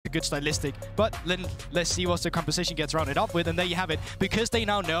good stylistic. But let's see what the composition gets rounded up with, and there you have it. Because they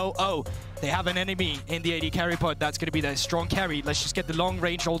now know, oh, they have an enemy in the AD carry pod. That's going to be their strong carry. Let's just get the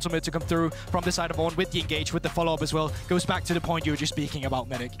long-range ultimate to come through from the side of Ornn with the engage, with the follow-up as well. Goes back to the point you were just speaking about,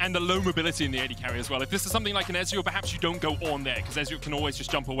 Medic. And the low mobility in the AD carry as well. If this is something like an Ezreal, perhaps you don't go Ornn there, because Ezreal can always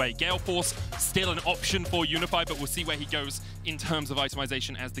just jump away. Gale Force, still an option for Unify, but we'll see where he goes in terms of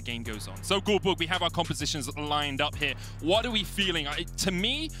itemization as the game goes on. So, Guldborg, we have our compositions lined up here. What are we feeling? To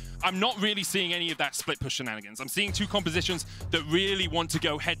me, I'm not really seeing any of that split push shenanigans. I'm seeing two compositions that really want to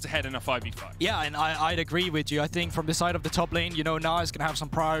go head-to-head in a 5v5. Yeah, and I'd agree with you. I think from the side of the top lane, you know, Gnar is going to have some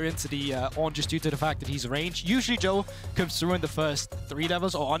prior into the Ornn just due to the fact that he's ranged. Usually, Joe comes through in the first 3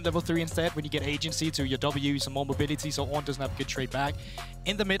 levels, or on level 3 instead, when you get agency to your W, some more mobility, so Ornn doesn't have a good trade back.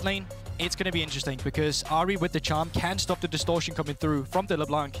 In the mid lane, it's going to be interesting because Ahri with the charm can stop the distortion coming through from the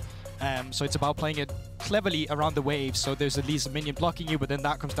LeBlanc. So it's about playing it cleverly around the waves, so there's at least a minion blocking you, but then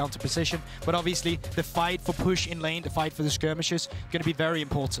that comes down to position. But obviously, the fight for push in lane, the fight for the skirmishes, going to be very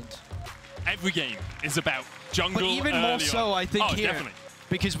important. Every game is about jungle. But even more so, I think, here. Definitely.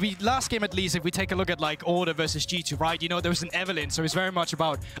 Because last game at least, if we take a look at like Order versus G2, right? You know, there was an Evelyn, so it's very much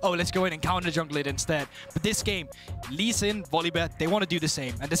about, oh, let's go in and counter jungle it instead. But this game, Lee Sin, Volibear, they want to do the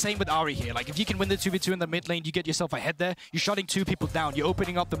same. And the same with Ahri here. Like, if you can win the 2v2 in the mid lane, you get yourself ahead there. You're shutting 2 people down. You're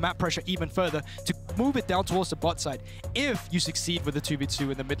opening up the map pressure even further to move it down towards the bot side. If you succeed with the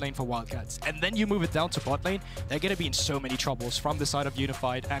 2v2 in the mid lane for Wildcats, and then you move it down to bot lane, they're going to be in so many troubles from the side of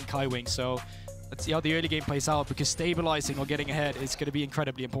Unified and Kaiwing. So let's see how the early game plays out, because stabilizing or getting ahead is going to be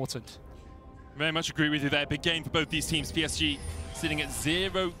incredibly important. Very much agree with you there. Big game for both these teams. PSG sitting at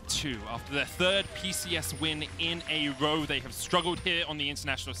 0-2 after their 3rd PCS win in a row. They have struggled here on the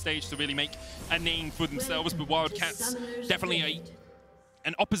international stage to really make a name for themselves, but Wildcats definitely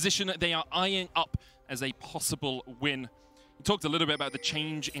an opposition that they are eyeing up as a possible win. You talked a little bit about the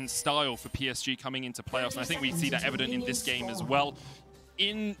change in style for PSG coming into playoffs, and I think we see that evident in this game as well.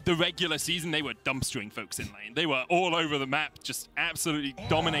 In the regular season, they were dumpstering folks in lane. They were all over the map, just absolutely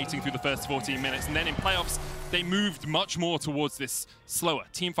dominating through the first 14 minutes. And then in playoffs, they moved much more towards this slower,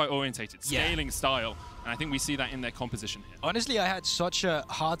 teamfight-orientated, scaling style. And I think we see that in their composition here. Honestly, I had such a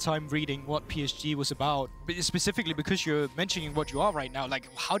hard time reading what PSG was about, but specifically because you're mentioning what you are right now. Like,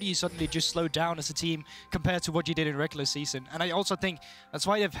 how do you suddenly just slow down as a team compared to what you did in regular season? And I also think that's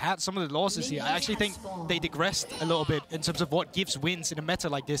why they've had some of the losses here. I actually think they digressed a little bit in terms of what gives wins in a meta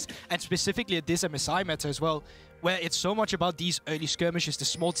like this, and specifically at this MSI meta as well, where it's so much about these early skirmishes, the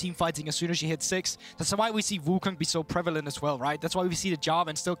small team fighting as soon as you hit 6. That's why we see Wukong be so prevalent as well, right? That's why we see the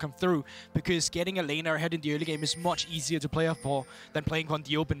Jarvan still come through, because getting a laner ahead in the early game is much easier to play up for than playing on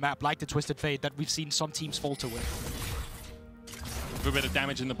the open map like the Twisted Fate that we've seen some teams falter with. A bit of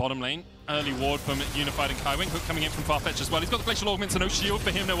damage in the bottom lane. Early ward from Unified and Kaiwing. Hook coming in from FarFetch as well. He's got the Glacial Augment, so no shield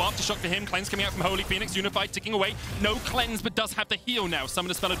for him, no Aftershock for him. Cleanse coming out from HolyPhoenix. Unified ticking away. No cleanse, but does have the heal now. Summon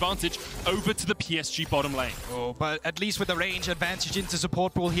a spell advantage over to the PSG bottom lane. Oh, but at least with the range advantage into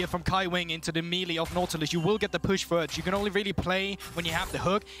support pool here from Kaiwing into the melee of Nautilus, you will get the push first. You can only really play when you have the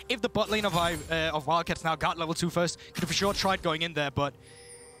hook. If the bot lane of Wildcats now got level 2 first, could have for sure tried going in there, but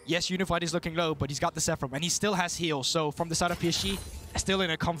yes, Unified is looking low, but he's got the Sephiroth, and he still has heal. So from the side of PSG, still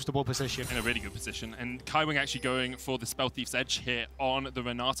in a comfortable position. In a really good position. And Kaiwing actually going for the Spell Thief's Edge here on the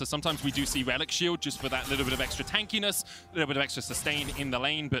Renata. Sometimes we do see Relic Shield just for that little bit of extra tankiness, a little bit of extra sustain in the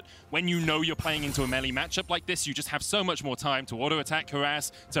lane. But when you know you're playing into a melee matchup like this, you just have so much more time to auto-attack, to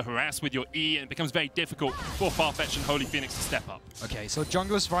harass with your E, and it becomes very difficult for FarFetch and HolyPhoenix to step up. Okay, so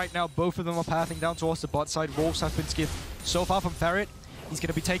junglers right now, both of them are pathing down towards the bot side. Wolves have been skipped so far from Ferret. He's going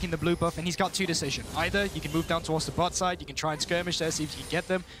to be taking the blue buff, and he's got 2 decisions. Either you can move down towards the bot side, you can try and skirmish there, see if you can get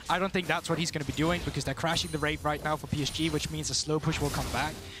them. I don't think that's what he's going to be doing, because they're crashing the raid right now for PSG, which means a slow push will come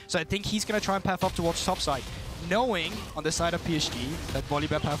back. So I think he's going to try and path up towards top side, knowing on the side of PSG that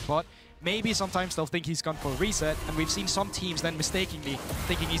Volibear path bot, maybe sometimes they'll think he's gone for a reset, and we've seen some teams then mistakenly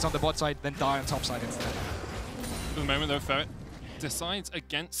thinking he's on the bot side, then die on top side instead. For the moment though, Ferret decides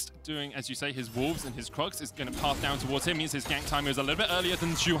against doing, as you say, his Wolves and his Krugs. Is going to path down towards him. Means his gank timer is a little bit earlier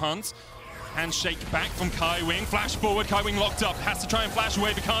than Juhan's. Handshake back from Kaiwing. Flash forward. Kaiwing locked up. Has to try and flash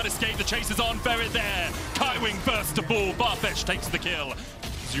away, but can't escape. The chase is on. Ferret there. Kaiwing first to fall. FarFetch takes the kill.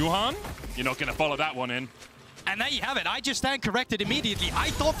 Juhan, you're not going to follow that one in. And there you have it. I just stand corrected immediately.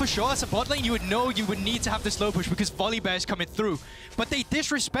 I thought for sure as a bot lane you would know you would need to have the slow push because Volibear is coming through. But they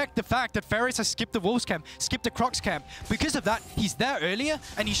disrespect the fact that Ferret has skipped the Wolves camp, skipped the Crocs camp. Because of that, he's there earlier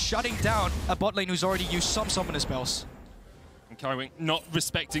and he's shutting down a bot lane who's already used some summoner spells. And Kaiwing not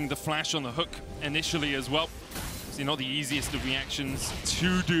respecting the flash on the hook initially as well. Obviously not the easiest of reactions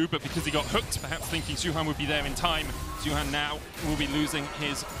to do, but because he got hooked, perhaps thinking Juhan would be there in time. Juhan now will be losing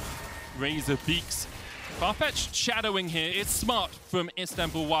his Razor Beaks. FarFetch shadowing here. It's smart from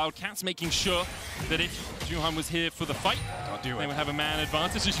Istanbul Wildcats, making sure that if Juhan was here for the fight, they would have a man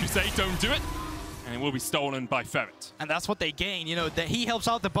advantage, as you say, don't do it. And it will be stolen by Ferret. And that's what they gain, you know, that he helps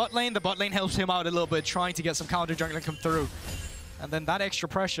out the bot lane helps him out a little bit, trying to get some counter jungler come through. And then that extra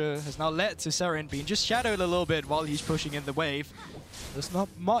pressure has now led to Serin being just shadowed a little bit while he's pushing in the wave. There's not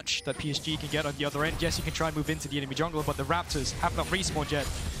much that PSG can get on the other end. Yes, you can try and move into the enemy jungle, but the Raptors have not respawned yet.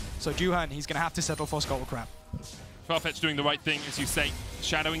 So Juhan, he's going to have to settle for Scuttle Crab. FarFetch doing the right thing, as you say,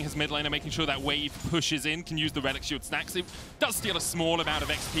 shadowing his mid laner, making sure that wave pushes in, can use the relic shield stacks. It does steal a small amount of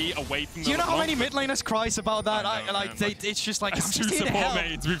XP away from the Do you know how many mid laners cries about that? It's just like, I'm as just two here to support help.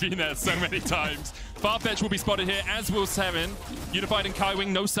 mains, we've been there so many times. FarFetch will be spotted here, as will Serin. Unified and Kaiwing,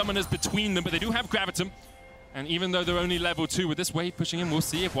 no summoners between them, but they do have Gravitum. And even though they're only level 2, with this wave pushing in, we'll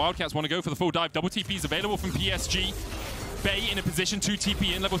see if Wildcats want to go for the full dive. Double TP is available from PSG. Bay in a position to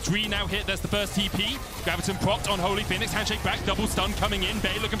TP in. Level 3 now hit. There's the first TP. Graviton propped on HolyPhoenix. Handshake back. Double stun coming in.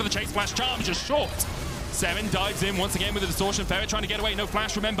 Bay looking for the chase flash. Charm just short. Serin dives in once again with a distortion. Ferret trying to get away. No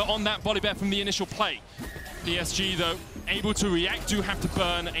flash, remember, on that Volibear from the initial play. PSG, though, able to react, do have to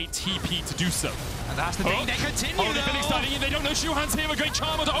burn a TP to do so. And that's the thing, they continue, HolyPhoenix diving in, they don't know Juhan's here, a great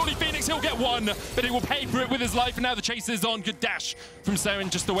charm onto HolyPhoenix, he'll get one, but he will pay for it with his life, and now the chase is on. Good dash from Serin,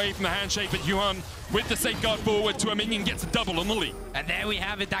 just away from the handshake, but Juhan, with the safeguard forward to a minion, gets a double on the lead. And there we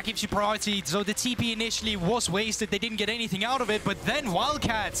have it, that gives you priority. So the TP initially was wasted, they didn't get anything out of it, but then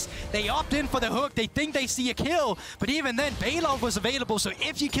Wildcats, they opt in for the hook, they think they see a kill, but even then, bailout was available, so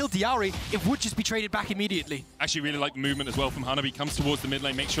if you killed the Ahri, it would just be traded back immediately. Actually really like the movement as well from Hanabi, comes towards the mid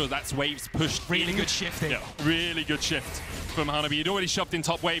lane, make sure that's waves pushed Really in. good shifting. Yeah, really good shift from Hanabi. He'd already shoved in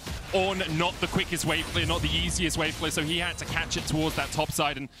top wave. Ornn, not the quickest wave clear, not the easiest wave clear, so he had to catch it towards that top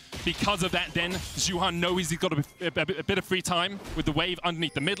side, and because of that then, Juhan knows he's got a bit of free time with the wave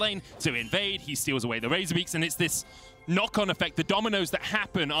underneath the mid lane to invade. He steals away the Razor Beaks, and it's this knock-on effect, the dominoes that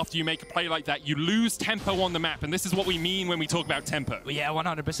happen after you make a play like that. You lose tempo on the map, and this is what we mean when we talk about tempo. Yeah,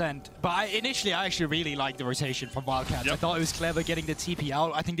 100%. But initially, I actually really liked the rotation from Wildcats. I thought it was clever getting the TP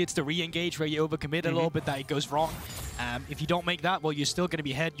out. I think it's the re-engage where you overcommit a little bit that it goes wrong. If you don't make that, well, you're still going to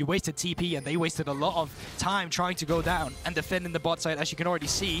be ahead. You wasted TP, and they wasted a lot of time trying to go down and defending the bot side, as you can already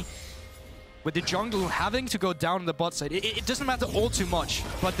see. With the jungle having to go down on the bot side, it doesn't matter all too much,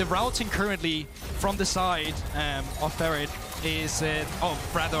 but the routing currently from the side of Ferret is,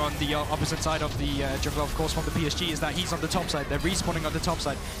 rather on the opposite side of the jungle, of course, from the PSG, is that he's on the top side. They're respawning on the top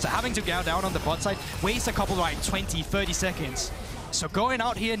side. So having to go down on the bot side wastes a couple, like 20, 30 seconds. So going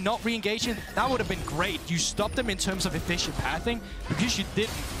out here, not re-engaging, that would have been great. You stopped them in terms of efficient pathing. Because you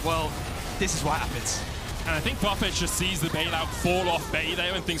didn't, well, this is what happens. And I think FarFetch just sees the bailout fall off Bay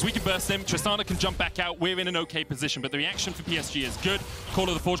there and thinks we can burst him. Tristana can jump back out. We're in an okay position, but the reaction for PSG is good. Call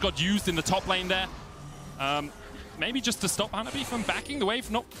of the Forge God used in the top lane there. Maybe just to stop Hanabi from backing the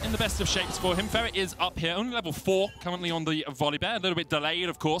wave, not in the best of shapes for him. Ferret is up here, only level 4 currently on the Volibear. A little bit delayed,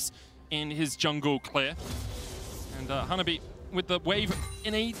 of course, in his jungle clear. And Hanabi, with the wave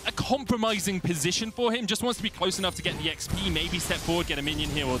in a compromising position for him, just wants to be close enough to get the XP, maybe step forward, get a minion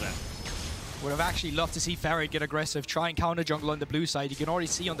here or there. Would have actually loved to see Ferret get aggressive, try and counter jungle on the blue side. You can already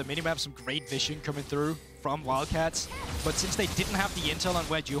see on the minimap some great vision coming through from Wildcats. But since they didn't have the intel on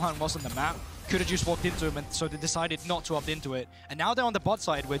where Juhan was on the map, could have just walked into him, and so they decided not to opt into it. And now they're on the bot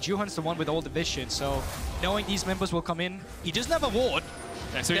side where Juhan's the one with all the vision. So knowing these members will come in, he doesn't have a ward.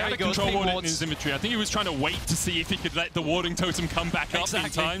 Yeah, so he had a control ward in his inventory. I think he was trying to wait to see if he could let the warding totem come back up in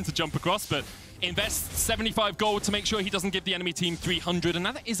time to jump across, but invests 75 gold to make sure he doesn't give the enemy team 300, and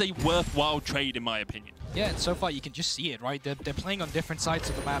that is a worthwhile trade in my opinion. Yeah, and so far you can just see it, right? They're playing on different sides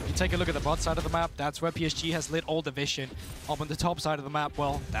of the map. You take a look at the bot side of the map, that's where PSG has lit all the vision. Up on the top side of the map,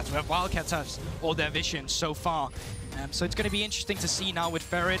 well, that's where Wildcats has all their vision so far. So it's going to be interesting to see now with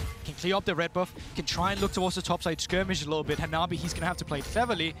Ferret. Can clear up the red buff, can try and look towards the top side, skirmish a little bit. Hanabi, he's going to have to play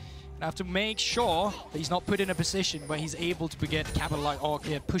cleverly. Have to make sure that he's not put in a position where he's able to get capitalized or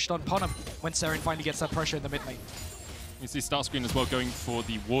get pushed on upon him when Serin finally gets that pressure in the mid lane. You see StarScreen as well going for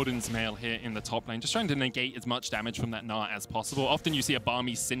the Warden's Mail here in the top lane, just trying to negate as much damage from that Gnar as possible. Often you see a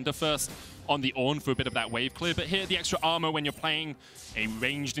Balmy Cinder first on the Ornn for a bit of that wave clear, but here the extra armor when you're playing a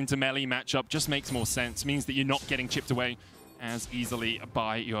ranged into melee matchup just makes more sense. Means that you're not getting chipped away as easily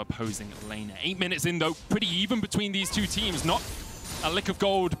by your opposing laner. 8 minutes in though, pretty even between these two teams. Not a lick of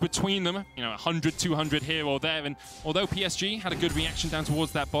gold between them, you know, 100, 200 here or there. And although PSG had a good reaction down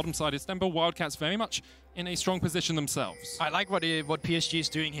towards that bottom side, Istanbul Wildcats very much in a strong position themselves. I like what PSG is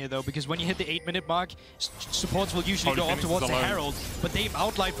doing here, though, because when you hit the 8-minute mark, supports will usually go up towards the Herald, but they've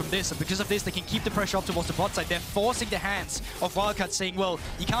outlined from this, and because of this, they can keep the pressure up towards the bot side. They're forcing the hands of Wildcats, saying, well,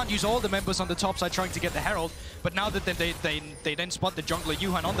 you can't use all the members on the top side trying to get the Herald, but now that they then spot the jungler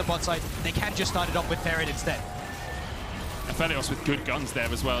Juhan on the bot side, they can just start it up with Ferret instead. Aphelios with good guns there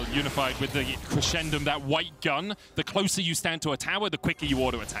as well, unified with the crescendum, that white gun. The closer you stand to a tower, the quicker you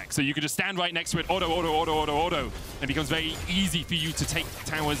auto-attack. So you can just stand right next to it, auto. It becomes very easy for you to take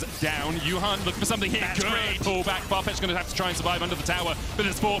towers down. Juhan looking for something here. That's great. Pull back. FarFetch going to have to try and survive under the tower, but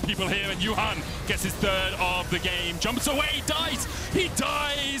there's 4 people here, and Juhan gets his 3rd of the game. Jumps away, dies. He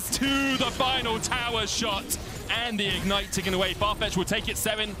dies to the final tower shot, and the ignite taken away. FarFetch will take it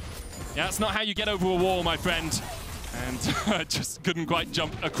 7. Yeah, that's not how you get over a wall, my friend. And just couldn't quite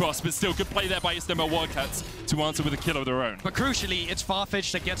jump across, but still good play there by Istanbul Wildcats to answer with a kill of their own. But crucially, it's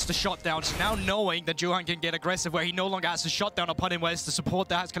FarFetch that gets the shot down. So now knowing that Juhan can get aggressive where he no longer has a shot down upon him, whereas the support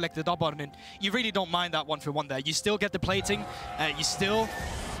that has collected up on him, you really don't mind that 1-for-1 there. You still get the plating, you still...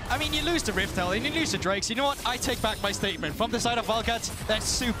 I mean, you lose to Riftel and you lose to Drakes. You know what? I take back my statement. From the side of Wildcats, they're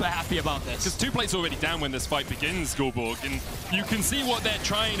super happy about this. Because 2 plates already down when this fight begins, Guldborg, and you can see what they're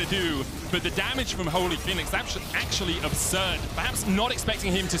trying to do, but the damage from HolyPhoenix, that's actually absurd. Perhaps not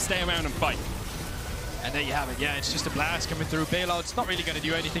expecting him to stay around and fight. And there you have it. Yeah, it's just a blast coming through. Bailout's not really going to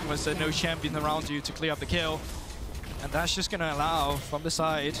do anything with no champion around you to clear up the kill. And that's just going to allow, from the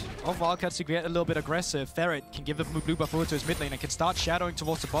side of Wildcats, to get a little bit aggressive. Ferret can give the blue buff over to his mid lane and can start shadowing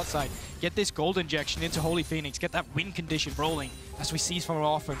towards the bot side. Get this gold injection into HolyPhoenix. Get that win condition rolling, as we see from our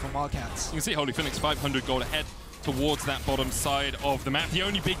offering from Wildcats. You can see HolyPhoenix 500 gold ahead towards that bottom side of the map. The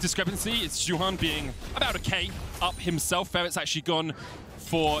only big discrepancy is Juhan being about a K up himself. Ferret's actually gone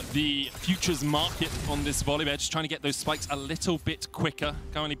for the futures market on this Volibear, just trying to get those spikes a little bit quicker.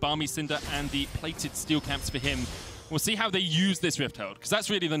 Currently Balmy Cinder and the plated steel camps for him. We'll see how they use this Rift Herald, because that's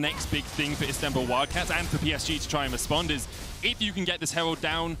really the next big thing for Istanbul Wildcats and for PSG to try and respond is if you can get this Herald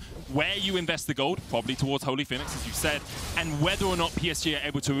down where you invest the gold, probably towards HolyPhoenix, as you said, and whether or not PSG are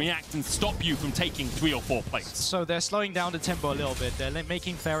able to react and stop you from taking 3 or 4 plates. So they're slowing down the tempo a little bit. They're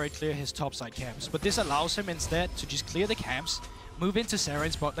making Ferret clear his topside camps, but this allows him instead to just clear the camps, move into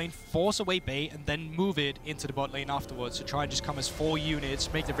Serin's bot lane, force away Bay, and then move it into the bot lane afterwards to try and just come as 4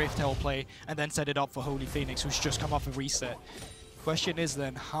 units, make the Rift Herald play, and then set it up for HolyPhoenix, who's just come off a reset. Question is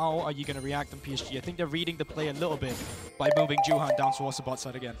then, how are you going to react on PSG? I think they're reading the play a little bit by moving Juhan down towards the bot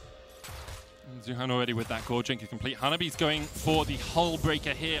side again. Juhan already with that Guldborg complete. Hanabi's going for the hull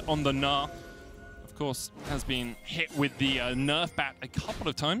breaker here on the Gnar. Of course, has been hit with the nerf bat a couple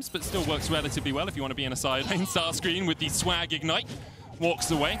of times, but still works relatively well if you want to be in a side lane. StarScreen with the swag ignite, walks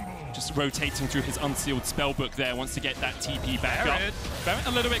away, just rotating through his unsealed spellbook there, wants to get that TP back up. Ferret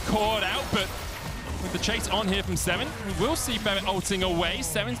a little bit caught out, but with the chase on here from Serin, we will see Ferret ulting away.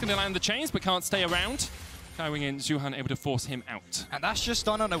 Serin's going to land the chains, but can't stay around. Kaiwing in, Juhan able to force him out. And that's just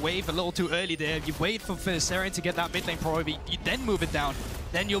done on a wave a little too early there. You wait for Serin to get that mid lane priority, you then move it down,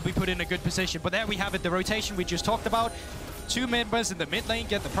 then you'll be put in a good position. But there we have it, the rotation we just talked about. 2 members in the mid lane,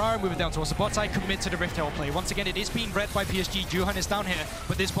 get the prior, move it down towards the bot side, commit to the Rift Herald play. Once again, it is being read by PSG. Juhan is down here,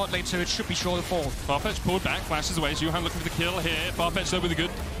 but this bot lane turret should be sure to fall. FarFetch pulled back, flashes away. Juhan looking for the kill here. FarFetch though with a good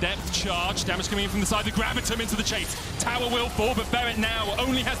depth charge. Damage coming in from the side. The Gravitum into the chase. Tower will fall, but Ferret now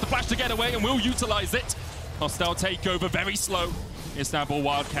only has the flash to get away and will utilize it. Hostile takeover, very slow. Istanbul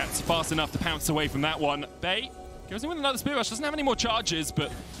Wildcats fast enough to pounce away from that one. Bay goes in with another Spirit Rush. Doesn't have any more charges,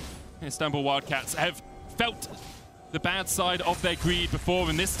 but Istanbul Wildcats have felt the bad side of their greed before,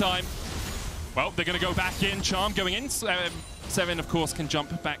 and this time, well, they're going to go back in. Charm going in. Serin, of course, can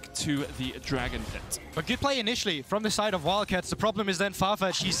jump back to the Dragon Pit. But good play initially from the side of Wildcats. The problem is then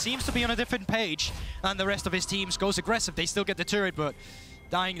FarFetch. He seems to be on a different page than the rest of his teams. Goes aggressive. They still get the turret, but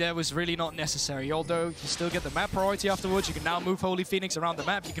dying there was really not necessary. Although you still get the map priority afterwards. You can now move HolyPhoenix around the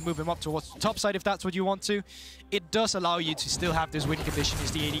map. You can move him up towards the top side if that's what you want to. It does allow you to still have this win condition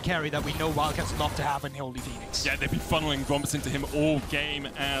as the AD carry that we know Wildcats love to have in HolyPhoenix. Yeah, they've been funneling bombs into him all game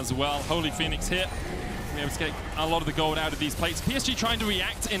as well. HolyPhoenix here. We're able to get a lot of the gold out of these plates. PSG trying to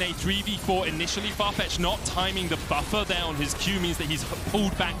react in a 3v4 initially. FarFetch not timing the buffer there on his Q means that he's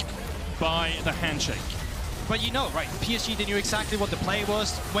pulled back by the handshake. But you know, right, PSG, they knew exactly what the play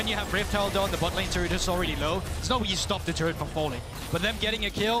was. When you have Rift Herald on, the bot lane turret is already low. It's not where you stop the turret from falling. But them getting a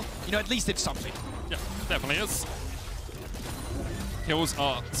kill, you know, at least it's something. Yeah, definitely is. Kills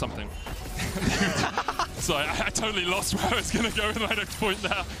are something. Sorry, I totally lost where I was going to go with my next point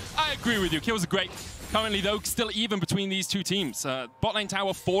now. I agree with you. Kills are great. Currently, though, still even between these two teams. Bot lane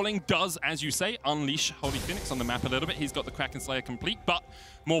tower falling does, as you say, unleash HolyPhoenix on the map a little bit. He's got the Kraken Slayer complete, but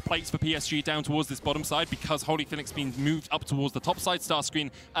more plates for PSG down towards this bottom side because HolyPhoenix being moved up towards the top side.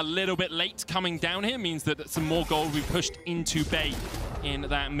 StarScreen a little bit late coming down here means that some more gold will be pushed into Bay in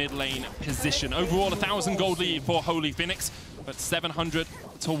that mid lane position. Overall, 1,000 gold lead for HolyPhoenix, but 700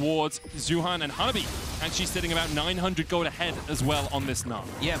 towards Juhan and Hanabi, actually sitting about 900 gold ahead as well on this Gnar.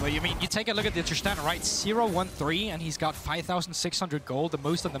 Yeah, but you take a look at the Tristana, right? 0-1-3, and he's got 5,600 gold, the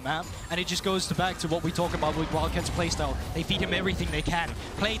most on the map. And it just goes back to what we talk about with Wildcats playstyle. They feed him everything they can.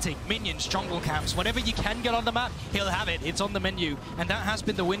 Plating, minions, jungle camps, whatever you can get on the map, he'll have it. It's on the menu. And that has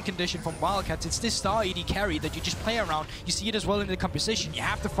been the win condition from Wildcats. It's this star AD carry that you just play around. You see it as well in the composition. You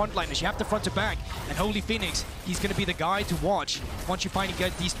have the frontliners, you have the front to back. And HolyPhoenix, he's going to be the guy to watch once you finally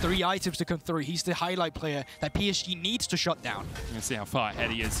get these 3 items to come through. He's the highlight player that PSG needs to shut down. You can see how far ahead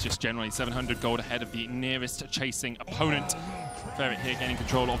he is, just generally 700 gold ahead of the nearest chasing opponent. Ferret here gaining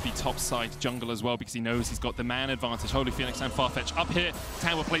control of the top side jungle as well because he knows he's got the man advantage. HolyPhoenix and FarFetch up here.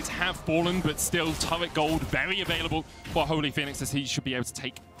 Tower plates have fallen, but still turret gold very available for HolyPhoenix as he should be able to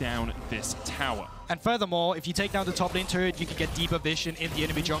take down this tower. And furthermore, if you take down the top lane turret, you can get deeper vision in the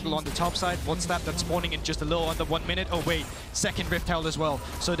enemy jungle on the top side. What's that? That's spawning in just a little under 1 minute. Oh wait, second Rift Herald as well.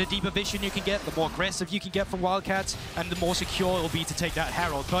 So the deeper vision you can get, the more aggressive you can get from Wildcats, and the more secure it will be to take that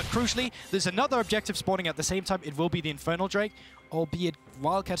Herald. But crucially, there's another objective spawning at the same time. It will be the Infernal Drake, albeit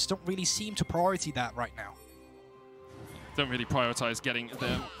Wildcats don't really seem to priority that right now. Don't really prioritize getting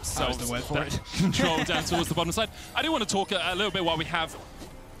themselves control down towards the bottom side. I do want to talk a little bit while we have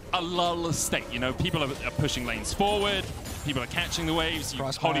a lull state. You know, people are pushing lanes forward, people are catching the waves,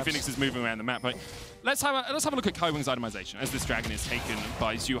 HolyPhoenix is moving around the map. But let's have a look at Kaiwing's itemization as this dragon is taken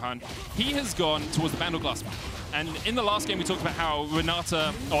by Juhan. He has gone towards the Bandle Glasc map. And in the last game we talked about how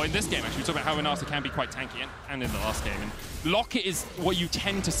Renata, or in this game actually, we talked about how Renata can be quite tanky, and in the last game. And Locket is what you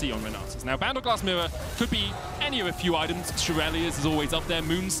tend to see on Renatas. Now, Bandle Glasc Mirror could be any of a few items. Shurelya's is always up there.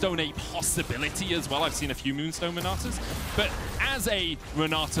 Moonstone a possibility as well. I've seen a few Moonstone Renatas. But as a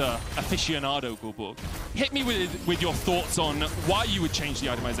Renata aficionado, Guldborg, hit me with your thoughts on why you would change the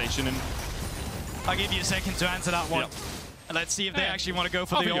itemization. And I'll give you a second to answer that one. Yep. Let's see if they actually want to go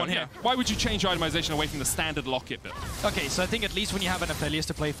for the Ornn here. Why would you change your itemization away from the standard Locket build? Okay, so I think at least when you have an Aphelios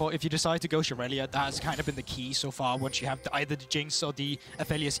to play for, if you decide to go Shurelya, that has kind of been the key so far. Once you have either the Jinx or the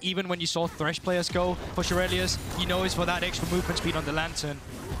Aphelios, even when you saw Thresh players go for Shurelya's, you know it's for that extra movement speed on the Lantern.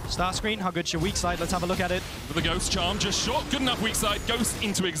 StarScreen, how good's your weak side? Let's have a look at it. With the Ghost Charm, just short, good enough weak side. Ghost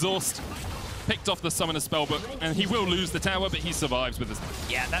into Exhaust. Picked off the Summoner's Spellbook, and he will lose the tower, but he survives with his life.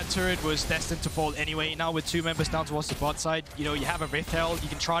 Yeah, that turret was destined to fall anyway. Now with 2 members down towards the bot side, you know, you have a Rift Herald. You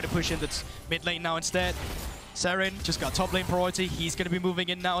can try to push in that's mid lane now instead. Serin just got top lane priority. He's going to be moving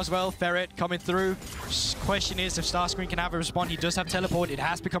in now as well. Ferret coming through. Question is if StarScreen can have a respawn. He does have teleport. It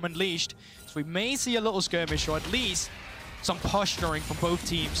has become unleashed. So we may see a little skirmish, or at least some posturing from both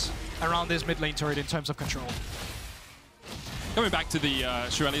teams around this mid lane turret in terms of control. Coming back to the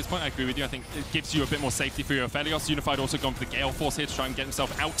Shurelya's point, I agree with you. I think it gives you a bit more safety for your Aphelios. Unified also gone for the Gale Force here to try and get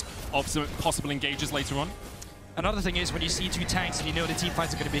himself out of some possible engages later on. Another thing is when you see 2 tanks and you know the team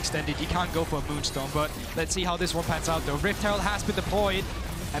fights are going to be extended, you can't go for a Moonstone. But let's see how this one pans out though. Rift Herald has been deployed.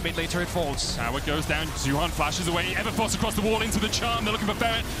 And mid lane turret falls. Tower goes down. Juhan flashes away. Everforce across the wall into the charm. They're looking for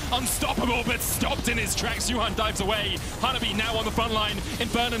Ferret. Unstoppable, but stopped in his tracks. Juhan dives away. Hanabi now on the front line.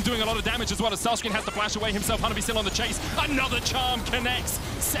 Infernum doing a lot of damage as well as StarScreen has to flash away himself. Hanabi still on the chase. Another charm connects.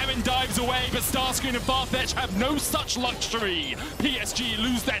 Serin dives away, but StarScreen and FarFetch have no such luxury. PSG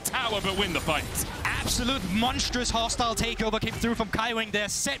lose their tower, but win the fight. Absolute monstrous hostile takeover came through from Kaiwing there.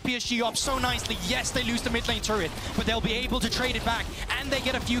 Set PSG up so nicely. Yes, they lose the mid lane turret, but they'll be able to trade it back. And they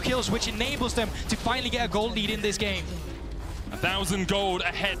get a few kills, which enables them to finally get a gold lead in this game. 1,000 gold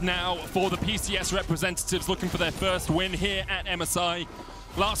ahead now for the PCS representatives looking for their first win here at MSI.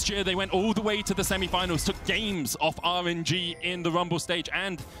 Last year, they went all the way to the semi-finals, took games off RNG in the Rumble stage,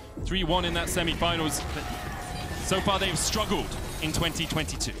 and 3-1 in that semi-finals. So far, they've struggled in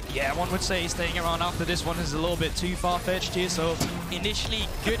 2022. Yeah, one would say staying around after this one is a little bit too far-fetched here. So initially,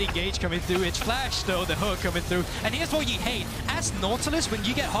 good engage coming through. It's flash, though, the hook coming through. And here's what you hate. As Nautilus, when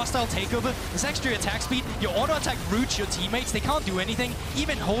you get hostile takeover, this extra attack speed, your auto-attack roots your teammates. They can't do anything.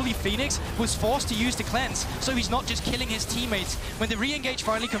 Even HolyPhoenix was forced to use the cleanse, so he's not just killing his teammates. When the re-engage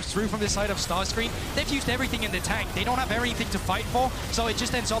finally comes through from the side of StarScreen, they've used everything in the tank. They don't have anything to fight for, so it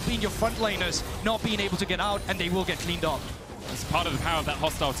just ends up being your frontliners not being able to get out, and they will get cleaned up. As part of the power of that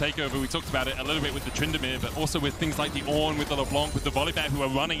hostile takeover, we talked about it a little bit with the Tryndamere, but also with things like the Ornn, with the LeBlanc, with the Volibear who are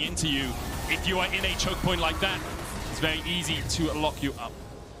running into you. If you are in a choke point like that, it's very easy to lock you up.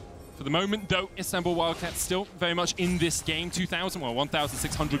 For the moment, though, Istanbul Wildcats still very much in this game.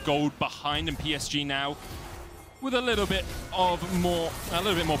 1,600 gold behind, and PSG now with a little bit more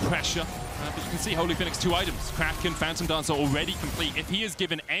pressure. But you can see HolyPhoenix 2 items. Kraken, Phantom Dancer already complete. If he is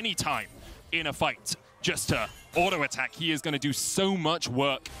given any time in a fight just to auto-attack, he is going to do so much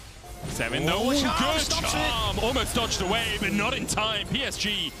work. Serin, though, good charm! Almost dodged away, but not in time.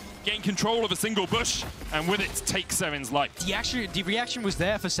 PSG gain control of a single bush, and with it, take Serin's life. The reaction was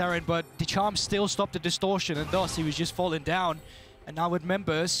there for Serin, but the charm still stopped the distortion, and thus he was just falling down. And now with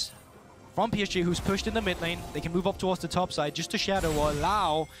members from PSG who's pushed in the mid lane, they can move up towards the top side just to shadow or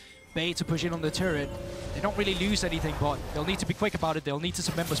allow Bay to push in on the turret. They don't really lose anything, but they'll need to be quick about it. They'll need to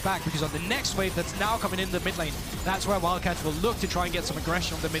some members back, because on the next wave that's now coming in the mid lane, that's where Wildcats will look to try and get some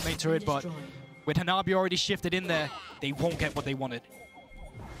aggression on the mid lane turret, but with Hanabi already shifted in there, they won't get what they wanted.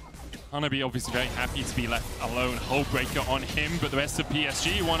 Hanabi obviously very happy to be left alone. Hullbreaker on him, but the rest of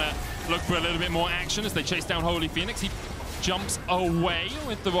PSG want to look for a little bit more action as they chase down HolyPhoenix. He jumps away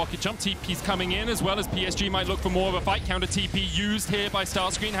with the rocket jump. TP's coming in as well, as PSG might look for more of a fight. Counter TP used here by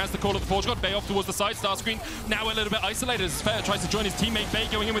StarScreen, has the call of the Forge God. Bay off towards the side. StarScreen now a little bit isolated as Ferret tries to join his teammate. Bay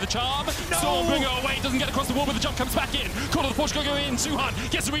going in with a charm. No! Stormbringer away, doesn't get across the wall, but the jump comes back in. Call of the Forge God going in.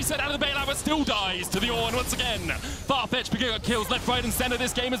 Juhan gets a reset out of the bailout, but still dies to the Ornn once again. FarFetch picking up kills left, right, and center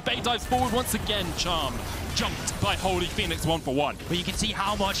this game as Bay dives forward once again. Charm jumped by HolyPhoenix 1-for-1. But you can see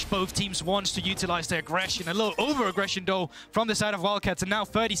how much both teams wants to utilize their aggression. A little over-aggression, though, from the side of Wildcats. And now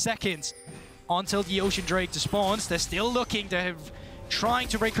 30 seconds until the Ocean Drake despawns. They're still looking to trying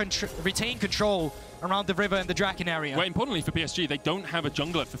to retain control around the river and the Draken area. Well, importantly for PSG, they don't have a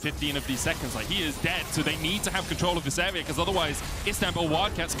jungler for 15 of these seconds. Like, he is dead, so they need to have control of this area, because otherwise Istanbul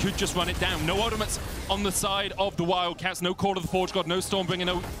Wildcats could just run it down. No ultimates on the side of the Wildcats, no Call of the Forge God, no Stormbringer,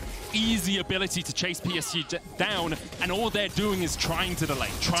 no easy ability to chase PSG down, and all they're doing is trying to delay,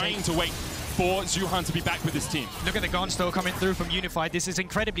 trying to wait for Juhan to be back with his team. Look at the guns though coming through from Unified. This is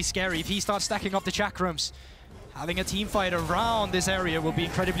incredibly scary. If he starts stacking up the chakrams, having a team fight around this area will be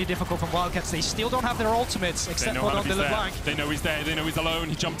incredibly difficult from Wildcats. They still don't have their ultimates, except for on the LeBlanc. They know he's there, they know he's alone.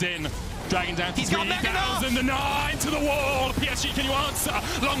 He jumped in, dragging down to 3,000, the 9 to the wall. PSG, can you answer?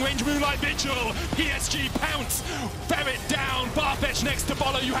 Long-range Moonlight Vigil. PSG pounce. Ferret down. FarFetch next to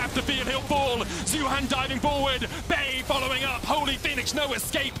follow. You have to feel he'll fall. Juhan diving forward. Bay following up. HolyPhoenix, no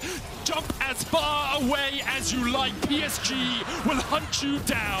escape. Jump as far away as you like. PSG will hunt you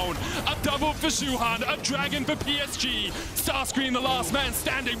down. A double for Juhan, a dragon for PSG. StarScreen, the last man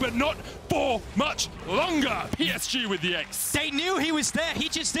standing, but not for much longer. PSG with the ace. They knew he was there, he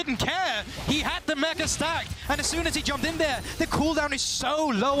just didn't care. He had the mega stacked, and as soon as he jumped in there, the cooldown is so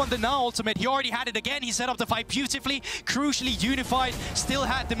low on the Gnar ultimate. He already had it again. He set up the fight beautifully. Crucially, Unified still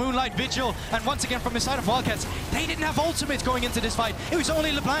had the Moonlight Vigil, and once again from the side of Wildcats, they didn't have ultimate going into this fight. It was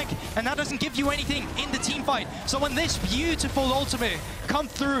only LeBlanc, and that doesn't give you anything in the team fight. So when this beautiful ultimate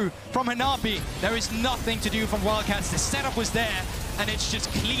comes through from Hanabi, there is nothing to do from Wildcats. The setup was there, and it's just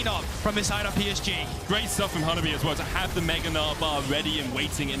clean up from the side of PSG. Great stuff from Hanabi as well, to have the Mega Gnar bar ready and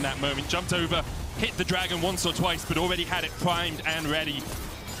waiting in that moment. Jumped over, hit the dragon once or twice, but already had it primed and ready.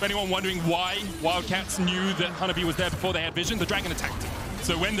 For anyone wondering why Wildcats knew that Hanabi was there before they had vision, the dragon attacked.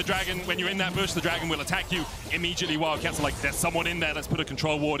 So when you're in that bush, the dragon will attack you. Immediately Wildcats are like, there's someone in there, let's put a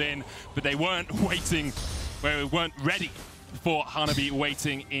control ward in. But they weren't waiting, weren't ready for Hanabi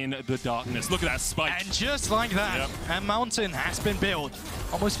waiting in the darkness. Look at that spike. And just like that, a mountain has been built.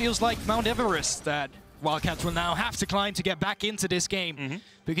 Almost feels like Mount Everest that Wildcats will now have to climb to get back into this game.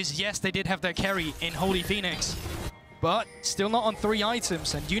 Because yes, they did have their carry in HolyPhoenix, but still not on 3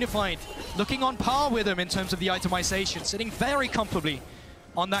 items. And Unified looking on par with them in terms of the itemization, sitting very comfortably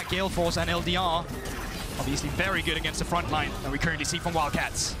on that Gale Force and LDR. Obviously very good against the front line that we currently see from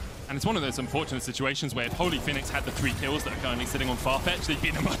Wildcats. And it's one of those unfortunate situations where if HolyPhoenix had the 3 kills that are currently sitting on FarFetch, they'd be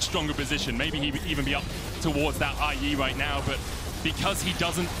in a much stronger position. Maybe he'd even be up towards that IE right now, but because he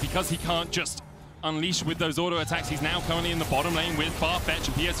can't just unleash with those auto attacks, he's now currently in the bottom lane with FarFetch,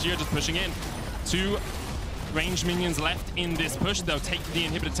 and PSG are just pushing in. 2 ranged minions left in this push. They'll take the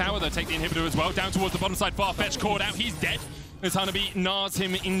inhibitor tower, they'll take the inhibitor as well. Down towards the bottom side, FarFetch caught out, he's dead. As Hanabi gnars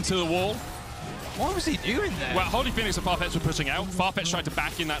him into the wall. What was he doing there? Well, HolyPhoenix and FarFetch were pushing out. FarFetch tried to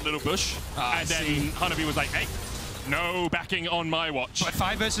back in that little bush. And then Hanabi was like, hey, no backing on my watch. But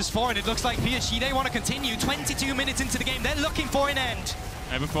 5 versus 4, and it looks like PSG, they want to continue. 22 minutes into the game, they're looking for an end.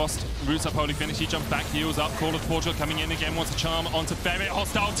 Everfrost roots up HolyPhoenix, he jumps back, heals up. Call of the Portugal coming in again, wants a charm onto Ferret.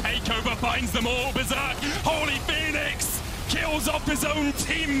 Hostile takeover finds them all berserk. HolyPhoenix kills off his own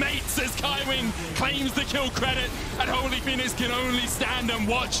teammates as Kaiwing claims the kill credit, and HolyPhoenix can only stand and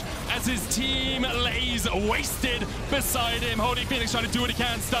watch as his team lays wasted beside him. HolyPhoenix trying to do what he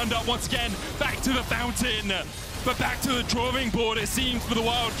can, stunned up once again, back to the fountain. But back to the drawing board, it seems, for the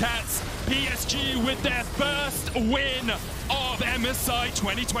Wildcats. PSG with their first win of MSI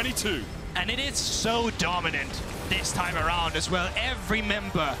 2022. And it is so dominant this time around as well. Every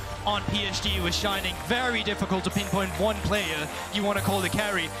member on PSG was shining. Very difficult to pinpoint one player you want to call the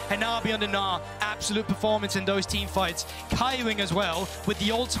carry. Hanabi on the Gnar, absolute performance in those team fights. Kaiwing as well, with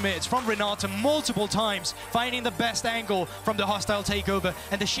the ultimates from Renata multiple times, finding the best angle from the hostile takeover,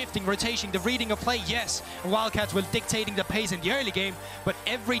 and the shifting, rotation, the reading of play. Yes, Wildcats were dictating the pace in the early game, but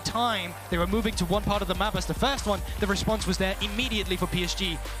every time they were moving to one part of the map as the first one, the response was there immediately for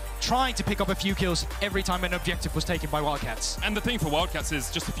PSG, trying to pick up a few kills every time an objective was taken by Wildcats. And the thing for Wildcats is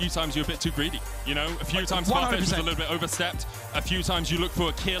just a few times you're a bit too greedy, you know? A few times FarFetch was a little bit overstepped. A few times you look for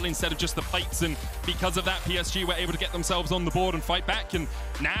a kill instead of just the fights, and because of that, PSG were able to get themselves on the board and fight back, and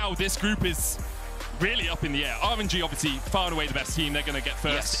now this group is really up in the air. RNG obviously far and away the best team. They're going to get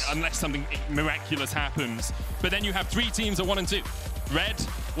first unless something miraculous happens. But then you have three teams at 1 and 2. Red,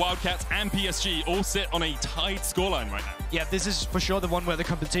 Wildcats, and PSG all sit on a tied scoreline right now. Yeah, this is for sure the one where the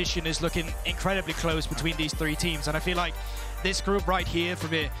competition is looking incredibly close between these three teams. And I feel like this group right here, from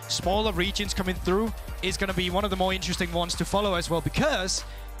the smaller regions coming through, is going to be one of the more interesting ones to follow as well, because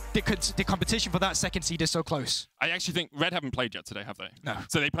the competition for that second seed is so close. I actually think Red haven't played yet today, have they? No.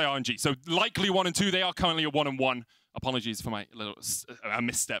 So they play RNG. So likely 1 and 2. They are currently a 1 and 1. Apologies for my little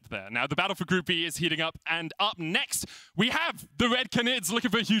misstep there. Now, the battle for Group B is heating up, and up next, we have the Red Canids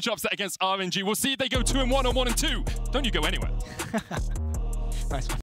looking for a huge upset against RNG. We'll see if they go 2 and 1 or 1 and 2. Don't you go anywhere. Nice one.